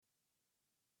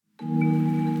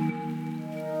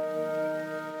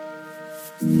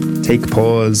Take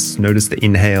pause, notice the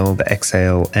inhale, the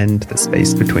exhale, and the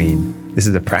space between. This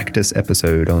is a practice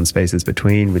episode on spaces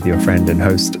between with your friend and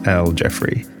host, Al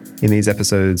Jeffrey. In these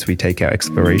episodes, we take our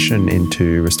exploration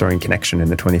into restoring connection in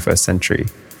the 21st century,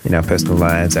 in our personal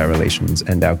lives, our relations,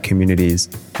 and our communities,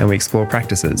 and we explore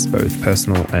practices, both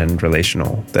personal and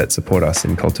relational, that support us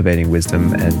in cultivating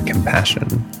wisdom and compassion,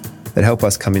 that help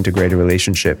us come into greater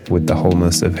relationship with the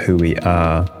wholeness of who we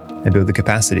are, and build the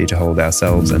capacity to hold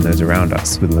ourselves and those around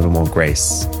us with a little more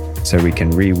grace, so we can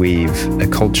reweave a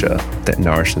culture that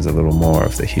nourishes a little more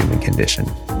of the human condition.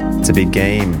 It's a big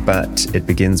game, but it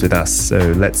begins with us, so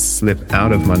let's slip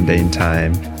out of mundane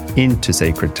time into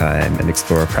sacred time and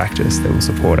explore a practice that will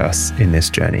support us in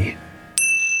this journey.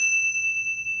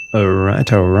 All right.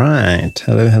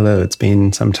 Hello. It's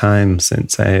been some time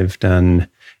since I've done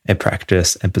a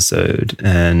practice episode,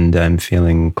 and I'm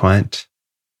feeling quite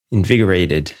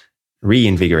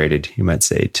reinvigorated, you might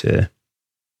say, to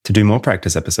do more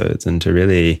practice episodes and to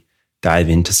really dive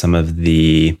into some of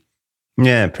the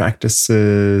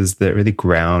practices that really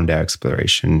ground our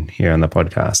exploration here on the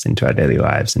podcast into our daily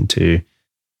lives, into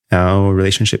our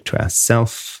relationship to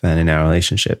ourself, and in our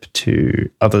relationship to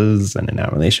others, and in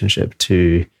our relationship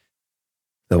to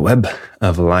the web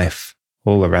of life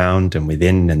all around and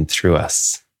within and through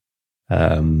us.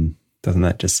 Doesn't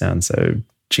that just sound so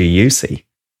juicy?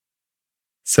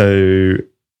 So,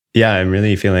 I'm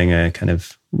really feeling a kind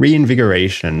of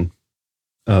reinvigoration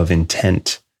of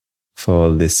intent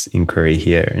for this inquiry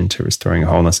here into restoring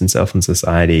wholeness in self and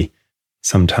society.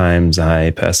 Sometimes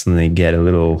I personally get a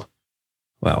little,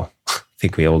 I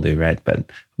think we all do, right? But a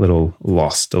little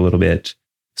lost, a little bit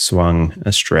swung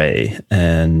astray.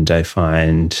 And I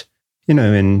find,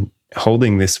 in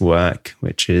holding this work,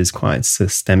 which is quite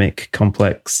systemic,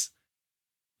 complex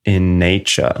in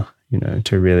nature,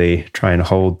 to really try and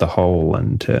hold the whole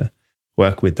and to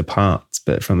work with the parts.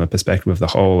 But from the perspective of the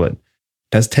whole, it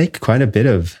does take quite a bit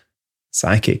of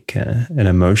psychic and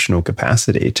emotional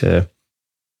capacity to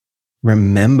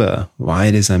remember why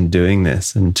it is I'm doing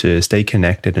this and to stay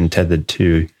connected and tethered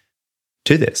to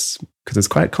this, because it's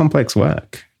quite complex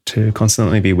work to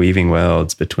constantly be weaving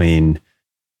worlds between,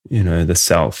 the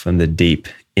self and the deep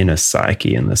inner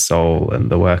psyche and the soul,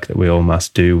 and the work that we all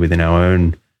must do within our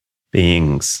own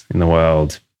beings in the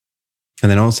world.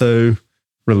 And then also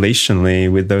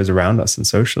relationally with those around us and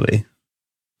socially,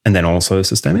 and then also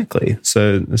systemically.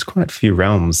 So there's quite a few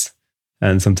realms,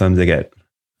 and sometimes they get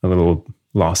a little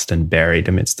lost and buried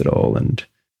amidst it all and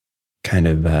kind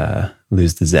of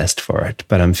lose the zest for it.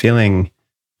 But I'm feeling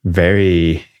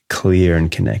very clear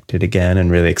and connected again, and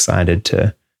really excited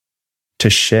to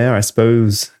share. I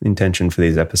suppose the intention for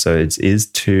these episodes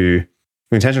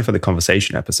the intention for the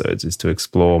conversation episodes is to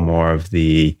explore more of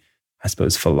the,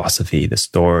 philosophy, the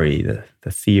story,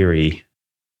 the theory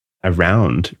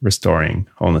around restoring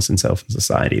wholeness in self and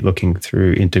society, looking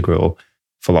through integral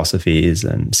philosophies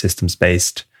and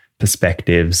systems-based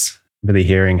perspectives, really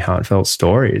hearing heartfelt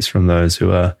stories from those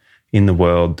who are in the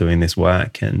world doing this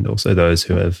work, and also those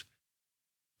who have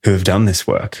done this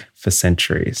work for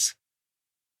centuries.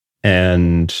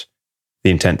 And the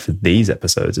intent for these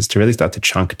episodes is to really start to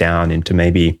chunk down into,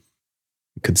 maybe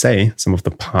you could say, some of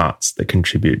the parts that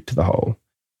contribute to the whole.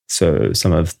 So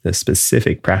some of the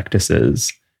specific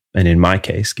practices, and in my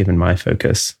case, given my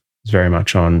focus, is very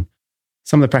much on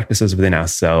some of the practices within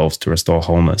ourselves to restore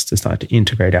wholeness, to start to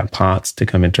integrate our parts, to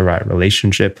come into right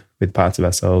relationship with parts of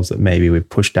ourselves that maybe we've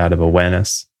pushed out of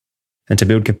awareness, and to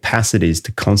build capacities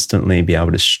to constantly be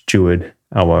able to steward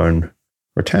our own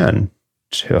return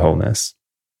to wholeness.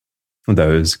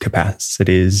 Those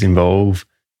capacities involve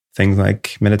things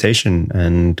like meditation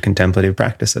and contemplative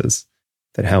practices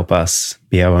that help us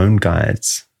be our own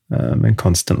guides, and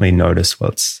constantly notice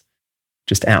what's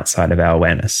just outside of our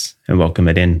awareness and welcome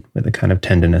it in with a kind of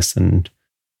tenderness and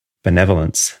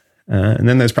benevolence. And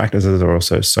then those practices are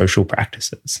also social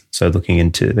practices. So looking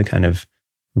into the kind of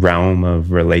realm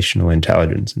of relational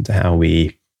intelligence, into how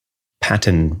we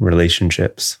pattern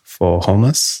relationships for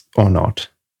wholeness or not,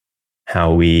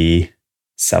 how we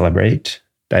celebrate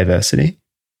diversity,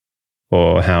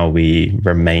 or how we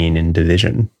remain in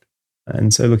division.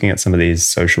 And so looking at some of these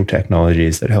social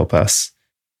technologies that help us,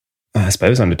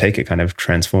 undertake a kind of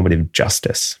transformative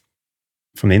justice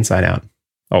from the inside out,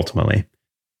 ultimately.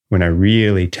 When I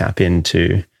really tap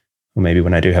into, or maybe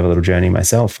when I do have a little journey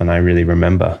myself, and I really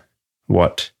remember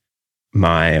what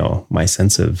my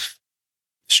sense of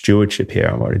stewardship here,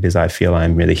 and what it is I feel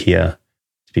I'm really here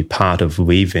to be part of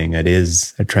weaving, it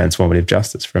is a transformative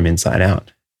justice from inside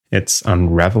out. It's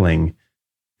unraveling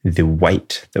the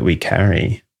weight that we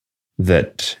carry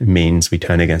that means we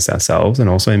turn against ourselves, and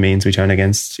also means we turn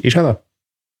against each other.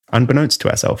 unbeknownst to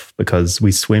ourselves, because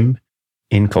we swim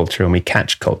in culture and we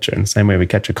catch culture. In the same way we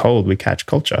catch a cold, we catch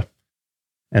culture.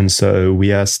 And so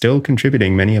we are still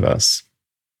contributing, many of us,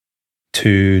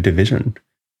 to division,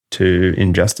 to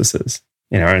injustices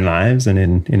in our own lives and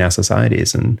in our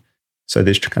societies. And so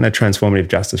this kind of transformative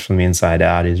justice from the inside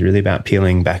out is really about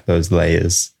peeling back those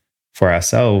layers for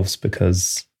ourselves,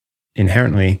 because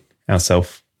inherently our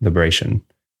self-liberation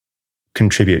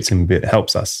contributes and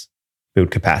helps us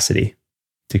build capacity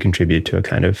to contribute to a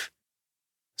kind of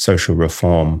social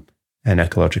reform and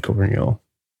ecological renewal.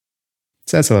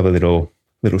 So that's a lovely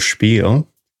little spiel.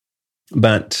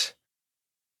 But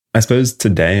I suppose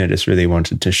today I just really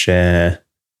wanted to share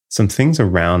some things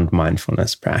around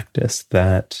mindfulness practice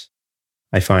that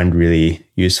I find really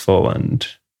useful, and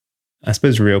I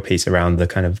suppose real piece around the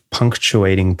kind of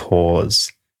punctuating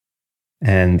pause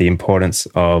and the importance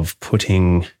of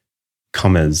putting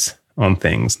commas on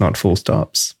things, not full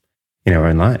stops, in our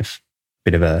own life.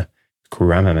 Bit of a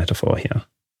grammar metaphor here.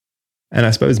 And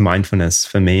I suppose mindfulness,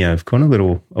 for me, I've gone a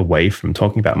little away from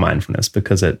talking about mindfulness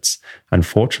because it's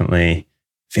unfortunately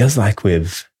feels like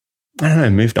we've,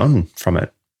 moved on from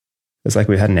it. It's like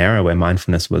we had an era where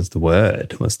mindfulness was the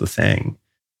word, was the thing.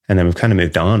 And then we've kind of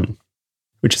moved on,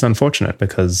 which is unfortunate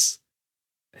because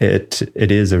it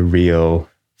is a real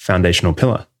foundational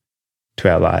pillar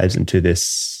to our lives and to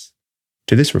this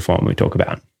reform we talk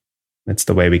about. It's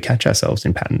the way we catch ourselves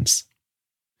in patterns.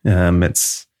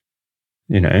 It's,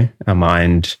 our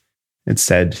mind, it's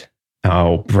said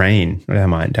our brain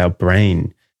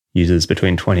uses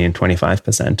between 20 and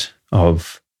 25%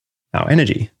 of our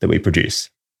energy that we produce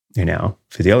in our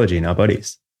physiology, in our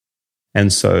bodies.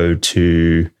 And so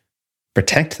to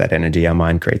protect that energy, our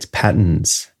mind creates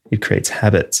patterns, it creates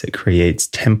habits, it creates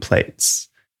templates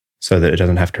so that it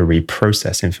doesn't have to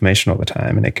reprocess information all the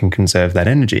time, and it can conserve that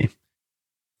energy,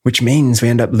 which means we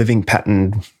end up living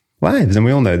patterned lives. And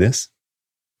we all know this.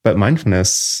 But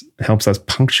mindfulness helps us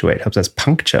puncture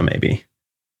maybe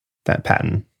that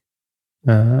pattern.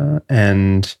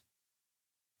 And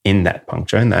in that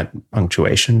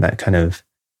punctuation, that kind of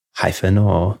hyphen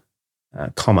or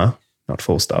comma, not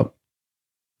full stop,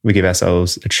 we give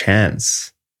ourselves a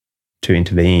chance to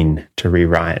intervene, to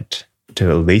rewrite, to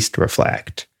at least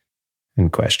reflect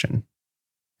and question.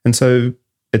 And so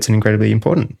it's an incredibly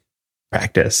important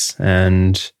practice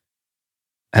and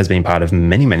has been part of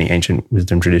many, many ancient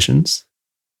wisdom traditions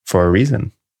for a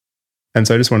reason. And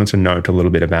so I just wanted to note a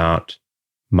little bit about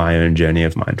my own journey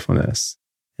of mindfulness.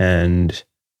 And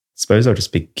I suppose I'll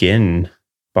just begin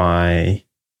by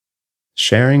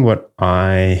sharing what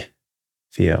I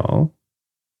feel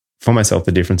for myself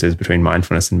the differences between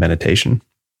mindfulness and meditation.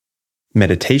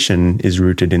 Meditation is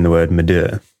rooted in the word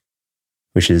medir,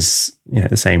 which is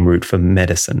the same root for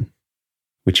medicine,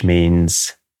 which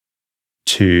means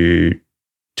to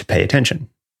pay attention.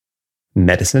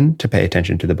 Medicine, to pay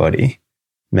attention to the body.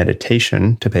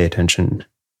 Meditation, to pay attention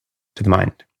to the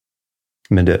mind.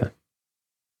 Medir.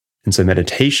 And so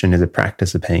meditation is a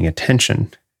practice of paying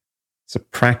attention. It's a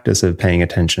practice of paying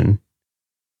attention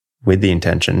with the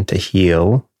intention to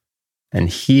heal. And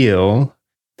heal,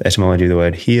 the etymology of the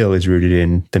word heal is rooted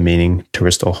in the meaning to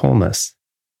restore wholeness.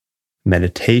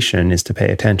 Meditation is to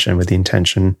pay attention with the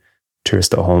intention to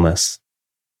restore wholeness.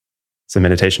 So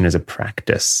meditation is a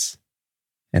practice.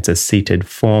 It's a seated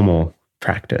formal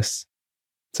practice.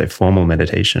 So formal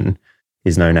meditation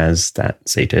is known as that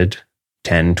seated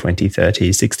 10, 20,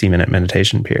 30, 60-minute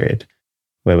meditation period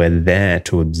where we're there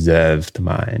to observe the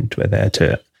mind. We're there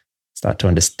to start to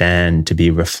understand, to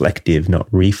be reflective, not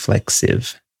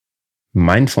reflexive.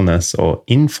 Mindfulness or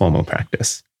informal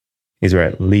practice is where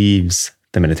it leaves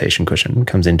the meditation cushion,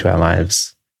 comes into our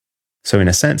lives. So in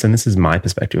a sense, and this is my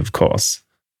perspective, of course,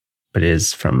 but it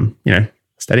is from,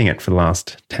 studying it for the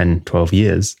last 10, 12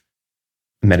 years,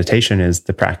 meditation is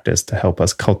the practice to help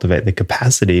us cultivate the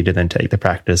capacity to then take the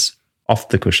practice off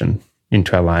the cushion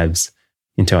into our lives,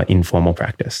 into our informal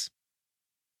practice.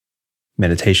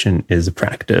 Meditation is a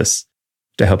practice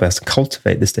to help us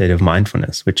cultivate the state of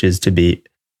mindfulness, which is to be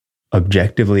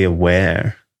objectively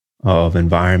aware of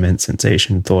environment,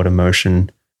 sensation, thought,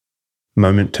 emotion,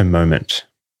 moment to moment.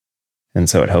 And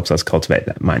so it helps us cultivate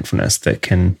that mindfulness that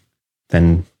can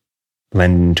then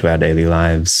blend into our daily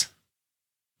lives.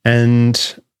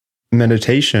 And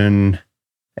meditation,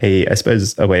 I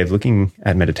suppose a way of looking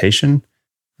at meditation,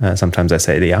 sometimes I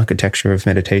say the architecture of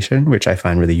meditation, which I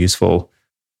find really useful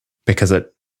because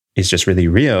it is just really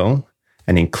real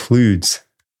and includes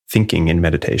thinking in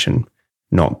meditation,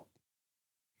 not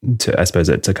to, I suppose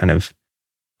it's a kind of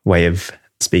way of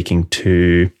speaking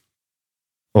to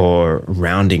or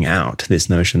rounding out this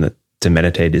notion that to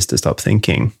meditate is to stop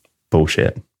thinking.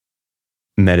 Bullshit.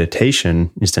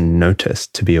 meditation is to notice,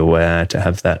 to be aware, to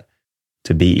have that,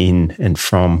 to be in and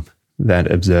from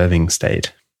that observing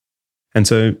state. And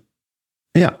so,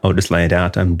 yeah, I'll just lay it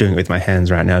out. I'm doing it with my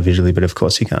hands right now visually, but of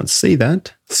course you can't see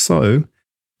that. So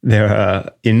there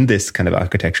are, in this kind of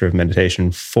architecture of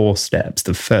meditation, 4 steps.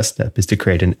 The first step is to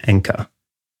create an anchor.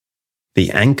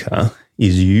 The anchor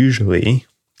is usually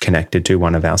connected to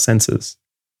one of our senses,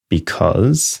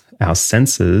 because our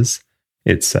senses,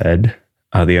 it said,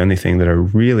 are the only thing that are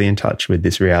really in touch with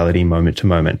this reality moment to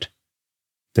moment.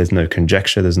 There's no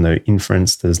conjecture, there's no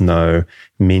inference, there's no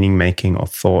meaning making or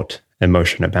thought,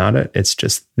 emotion about it. It's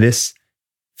just this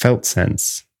felt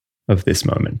sense of this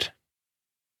moment.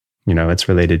 It's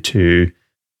related to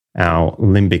our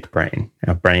limbic brain,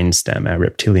 our brain stem, our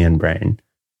reptilian brain,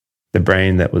 the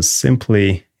brain that was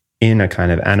simply in a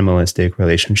kind of animalistic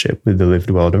relationship with the lived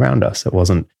world around us. It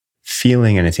wasn't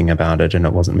feeling anything about it and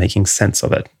it wasn't making sense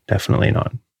of it. Definitely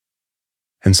not.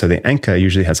 And so the anchor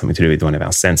usually has something to do with one of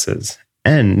our senses.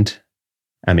 And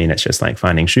it's just like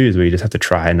finding shoes where you just have to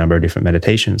try a number of different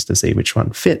meditations to see which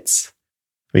one fits.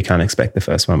 We can't expect the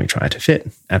first one we try to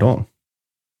fit at all.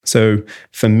 So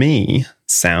for me,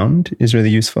 sound is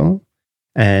really useful,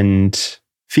 and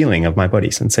feeling of my body,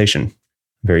 sensation,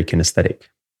 very kinesthetic.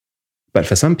 But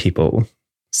for some people,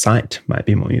 sight might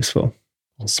be more useful,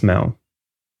 or smell.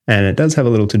 And it does have a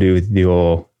little to do with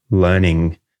your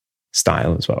learning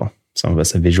style as well. Some of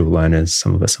us are visual learners,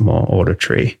 some of us are more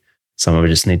auditory. Some of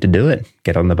us just need to do it,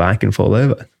 get on the bike and fall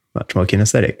over. Much more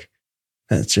kinesthetic.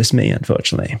 That's just me,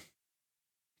 unfortunately.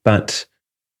 But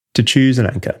to choose an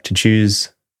anchor, to choose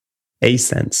a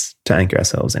sense to anchor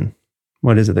ourselves in,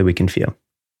 what is it that we can feel?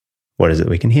 What is it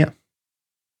we can hear?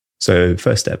 So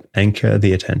first step, anchor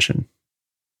the attention.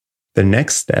 The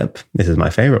next step, this is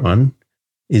my favorite one,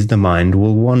 is the mind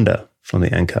will wander from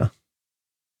the anchor.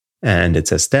 And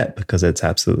it's a step because it's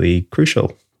absolutely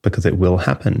crucial, because it will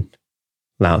happen.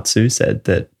 Lao Tzu said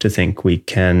that to think we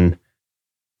can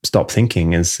stop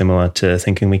thinking is similar to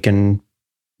thinking we can,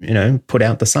 put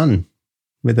out the sun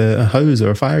with a hose or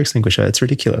a fire extinguisher. It's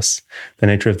ridiculous. The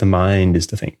nature of the mind is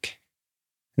to think.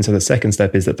 And so the second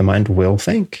step is that the mind will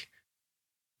think.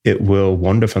 It will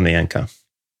wander from the anchor.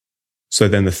 So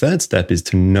then the third step is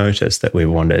to notice that we've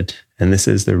wandered. And this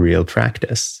is the real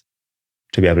practice,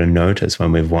 to be able to notice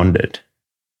when we've wandered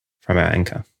from our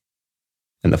anchor.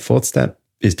 And the fourth step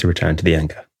is to return to the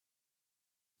anchor.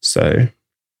 So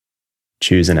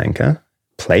choose an anchor,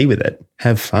 play with it,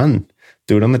 have fun,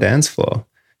 do it on the dance floor,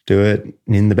 do it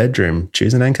in the bedroom,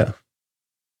 choose an anchor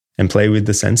and play with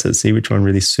the senses, see which one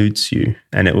really suits you.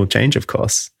 And it will change, of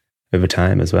course, over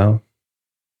time as well.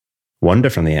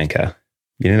 Wander from the anchor.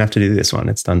 You don't have to do this one,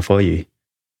 it's done for you.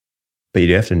 But you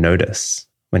do have to notice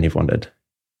when you've wandered.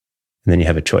 And then you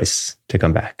have a choice to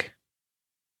come back.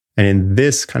 And in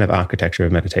this kind of architecture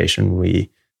of meditation,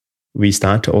 we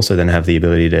start to also then have the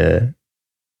ability to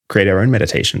create our own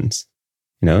meditations.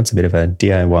 It's a bit of a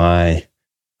DIY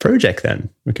project then.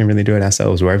 We can really do it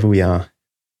ourselves wherever we are,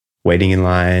 waiting in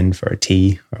line for a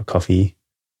tea or a coffee,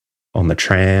 on the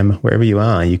tram, wherever you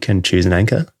are, you can choose an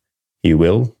anchor. You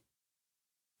will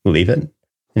leave it,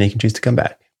 and you can choose to come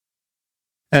back.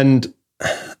 And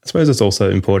I suppose it's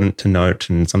also important to note,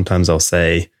 and sometimes I'll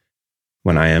say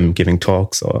when I am giving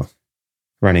talks or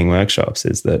running workshops,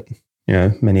 is that,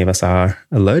 many of us are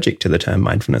allergic to the term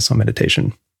mindfulness or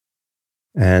meditation.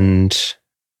 And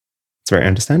it's very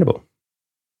understandable.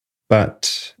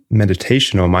 But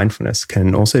meditation or mindfulness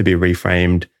can also be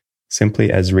reframed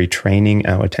simply as retraining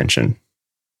our attention.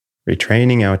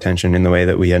 Retraining our attention in the way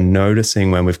that we are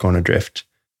noticing when we've gone adrift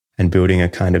and building a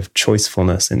kind of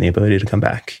choicefulness in the ability to come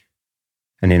back.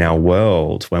 And in our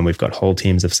world, when we've got whole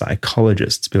teams of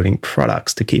psychologists building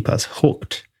products to keep us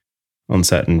hooked on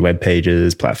certain web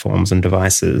pages, platforms, and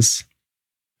devices,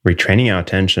 retraining our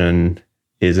attention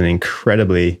is an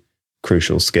incredibly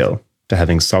crucial skill to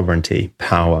having sovereignty,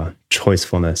 power,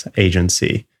 choicefulness,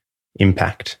 agency,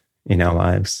 impact in our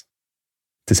lives.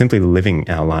 To simply living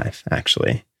our life,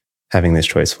 actually, having this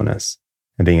choicefulness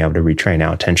and being able to retrain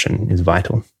our attention is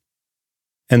vital.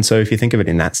 And so if you think of it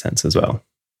in that sense as well,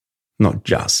 not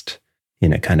just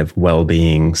in a kind of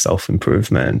well-being,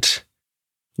 self-improvement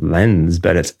lens,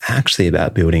 but it's actually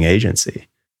about building agency,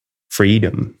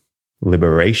 freedom,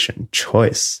 liberation,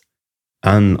 choice,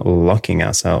 unlocking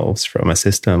ourselves from a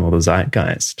system or the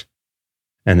zeitgeist,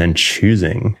 and then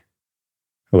choosing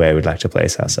where we'd like to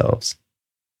place ourselves.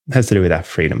 It has to do with our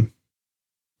freedom.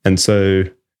 And so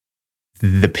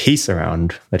the piece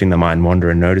around letting the mind wander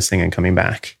and noticing and coming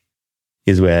back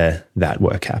is where that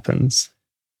work happens.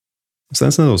 So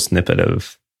that's a little snippet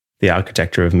of the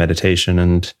architecture of meditation.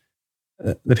 And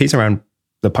the piece around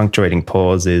the punctuating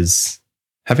pause is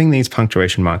having these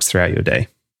punctuation marks throughout your day.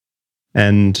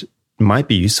 And it might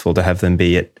be useful to have them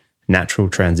be at natural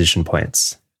transition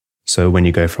points. So when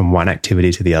you go from one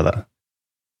activity to the other,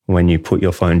 when you put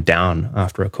your phone down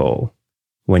after a call,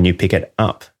 when you pick it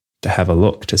up to have a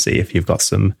look to see if you've got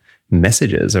some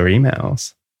messages or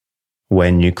emails,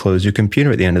 when you close your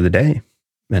computer at the end of the day,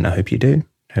 and I hope you do,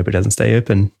 hope it doesn't stay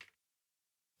open,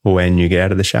 when you get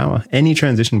out of the shower. Any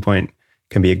transition point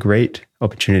can be a great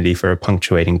opportunity for a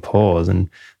punctuating pause, and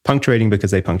punctuating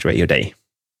because they punctuate your day.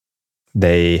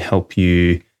 They help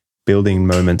you building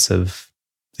moments of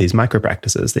these micro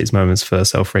practices, these moments for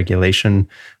self-regulation,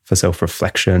 for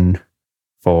self-reflection,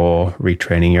 for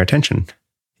retraining your attention.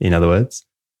 In other words,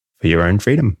 for your own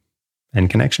freedom and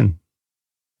connection.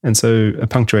 And so a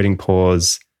punctuating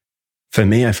pause, for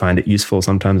me, I find it useful.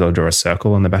 Sometimes I'll draw a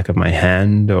circle on the back of my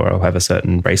hand, or I'll have a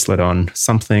certain bracelet on,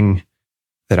 something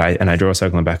that I draw a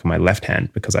circle on the back of my left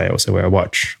hand because I also wear a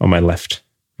watch on my left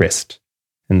wrist.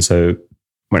 And so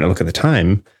when I look at the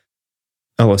time,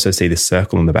 I'll also see this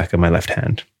circle on the back of my left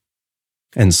hand.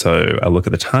 And so I look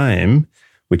at the time,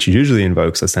 which usually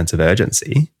invokes a sense of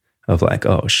urgency of like,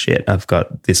 oh shit, I've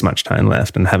got this much time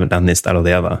left and haven't done this, that, or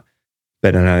the other.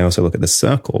 But then I also look at the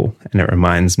circle and it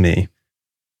reminds me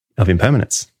of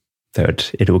impermanence,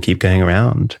 that it will keep going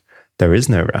around. There is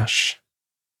no rush.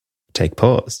 Take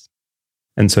pause.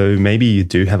 And so maybe you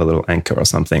do have a little anchor or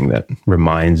something that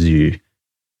reminds you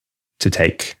to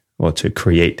take or to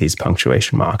create these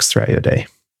punctuation marks throughout your day.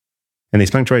 And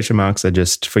these punctuation marks are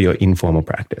just for your informal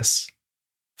practice,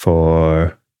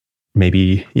 for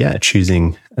maybe,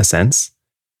 choosing a sense,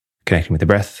 connecting with the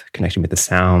breath, connecting with the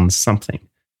sounds, something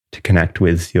to connect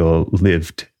with your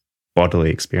lived bodily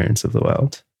experience of the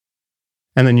world.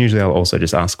 And then usually I'll also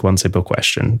just ask one simple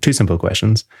question, two simple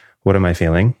questions. What am I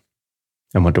feeling?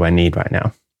 And what do I need right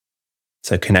now?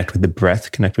 So connect with the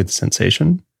breath, connect with the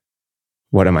sensation.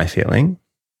 What am I feeling?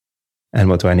 And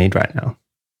what do I need right now?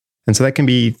 And so that can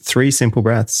be 3 simple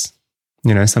breaths.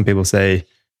 You know, some people say,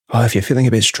 oh, if you're feeling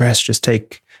a bit stressed, just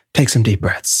take some deep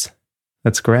breaths.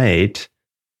 That's great.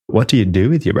 What do you do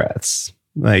with your breaths?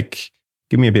 Like,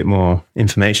 give me a bit more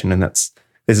information. And this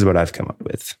is what I've come up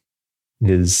with,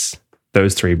 is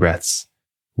those 3 breaths.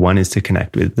 One is to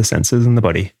connect with the senses and the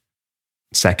body.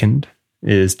 Second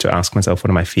is to ask myself,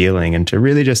 what am I feeling? And to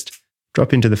really just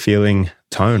drop into the feeling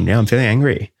tone. Yeah, I'm feeling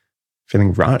angry,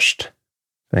 feeling rushed,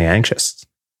 feeling anxious,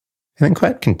 feeling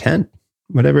quite content,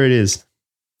 whatever it is.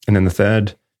 And then the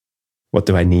third, what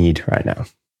do I need right now?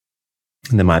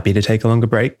 And there might be to take a longer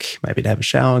break, might be to have a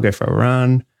shower, go for a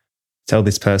run, tell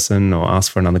this person or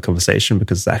ask for another conversation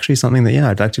because it's actually something that,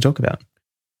 I'd like to talk about.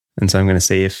 And so I'm going to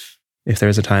see if there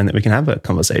is a time that we can have a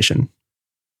conversation.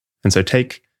 And so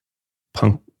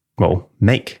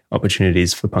make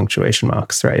opportunities for punctuation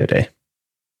marks throughout your day.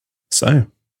 So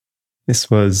this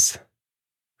was,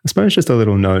 I suppose, just a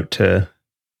little note to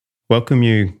welcome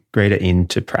you greater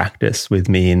into practice with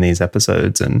me in these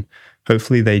episodes. And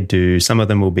hopefully they do. Some of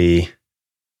them will be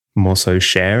more so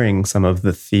sharing some of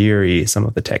the theory, some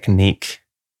of the technique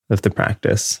of the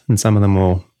practice, and some of them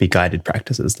will be guided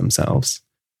practices themselves.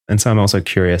 And so I'm also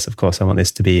curious, of course, I want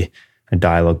this to be a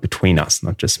dialogue between us,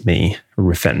 not just me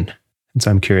riffing. And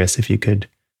so I'm curious if you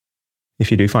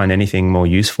do find anything more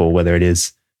useful, whether it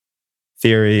is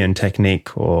theory and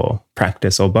technique or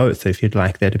practice or both, if you'd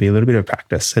like there to be a little bit of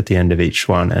practice at the end of each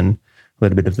one and a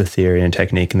little bit of the theory and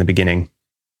technique in the beginning,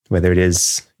 whether it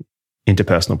is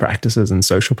interpersonal practices and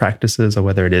social practices or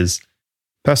whether it is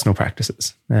personal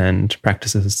practices and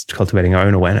practices cultivating our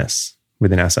own awareness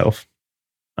within ourselves.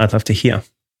 I'd love to hear.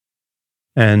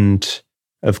 And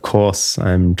of course,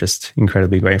 I'm just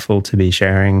incredibly grateful to be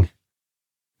sharing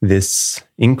this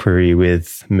inquiry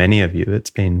with many of you.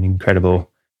 It's been incredible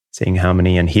seeing how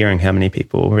many and hearing how many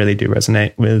people really do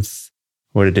resonate with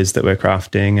what it is that we're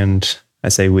crafting. And I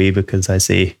say we because I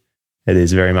see it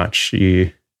is very much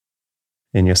you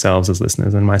in yourselves as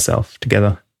listeners and myself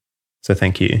together. So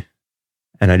thank you.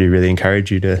 And I do really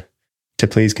encourage you to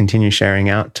please continue sharing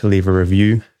out, to leave a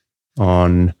review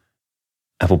on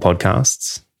Apple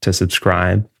Podcasts, to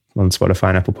subscribe on Spotify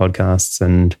and Apple Podcasts,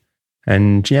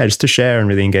 and just to share and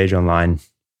really engage online.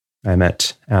 I'm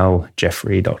at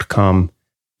aljeffrey.com,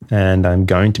 and I'm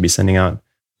going to be sending out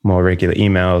more regular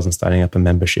emails and starting up a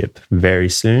membership very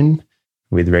soon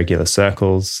with regular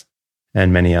circles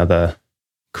and many other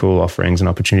cool offerings and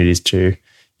opportunities to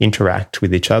interact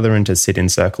with each other and to sit in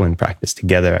circle and practice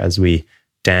together as we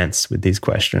dance with these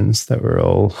questions that we're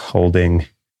all holding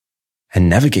and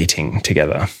navigating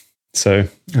together. So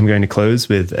I'm going to close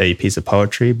with a piece of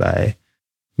poetry by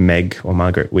Meg or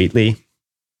Margaret Wheatley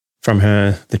from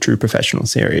her The True Professional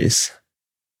series.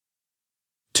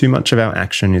 Too much of our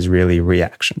action is really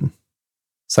reaction.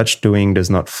 Such doing does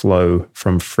not flow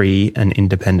from free and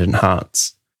independent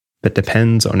hearts, but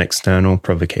depends on external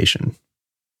provocation.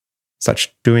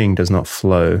 Such doing does not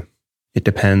flow, it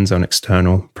depends on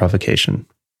external provocation.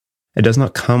 It does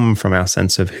not come from our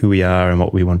sense of who we are and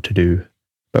what we want to do,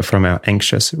 but from our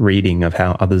anxious reading of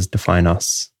how others define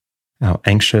us, our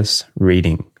anxious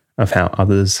reading of how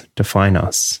others define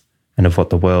us and of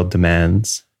what the world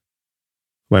demands.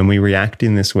 When we react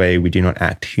in this way, we do not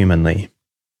act humanly.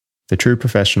 The true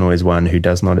professional is one who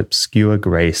does not obscure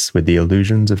grace with the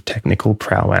illusions of technical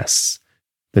prowess.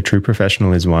 The true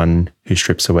professional is one who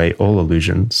strips away all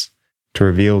illusions to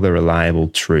reveal the reliable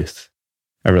truth,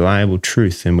 a reliable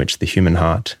truth in which the human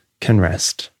heart can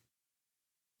rest.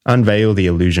 Unveil the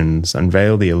illusions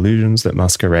that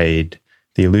masquerade,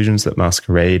 the illusions that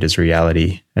masquerade as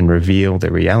reality, and reveal the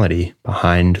reality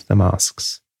behind the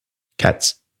masks.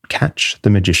 Catch the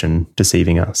magician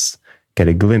deceiving us. Get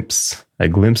a glimpse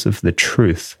of the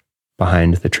truth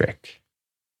behind the trick.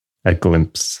 A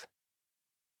glimpse.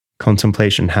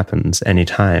 Contemplation happens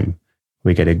anytime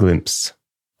we get a glimpse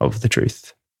of the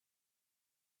truth.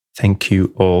 Thank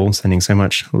you all, sending so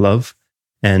much love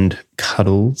and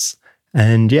cuddles.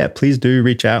 And yeah, please do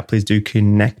reach out. Please do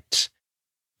connect.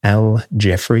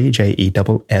 ljeffrey,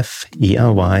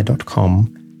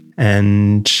 JEFFERY.com.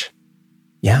 And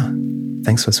yeah,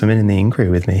 thanks for swimming in the inquiry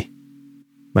with me.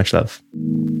 Much love.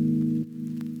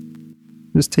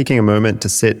 Just taking a moment to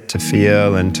sit, to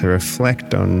feel, and to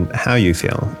reflect on how you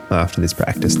feel after this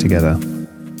practice together.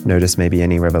 Notice maybe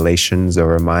any revelations or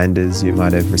reminders you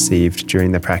might have received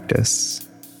during the practice.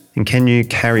 And can you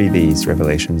carry these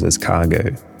revelations as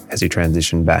cargo as you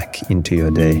transition back into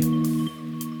your day?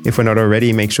 If we're not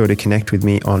already, make sure to connect with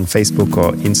me on Facebook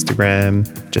or Instagram,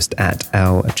 just at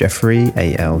 @aljeffrey,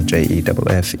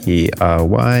 ALJEFFERY,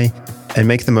 and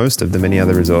make the most of the many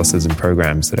other resources and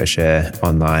programs that I share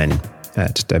online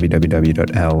at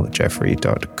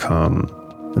www.aljeffrey.com.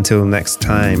 Until next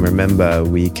time, remember,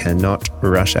 we cannot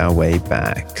rush our way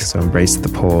back, so embrace the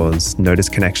pause, notice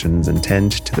connections, and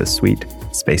tend to the sweet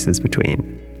spaces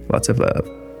between. Lots of love.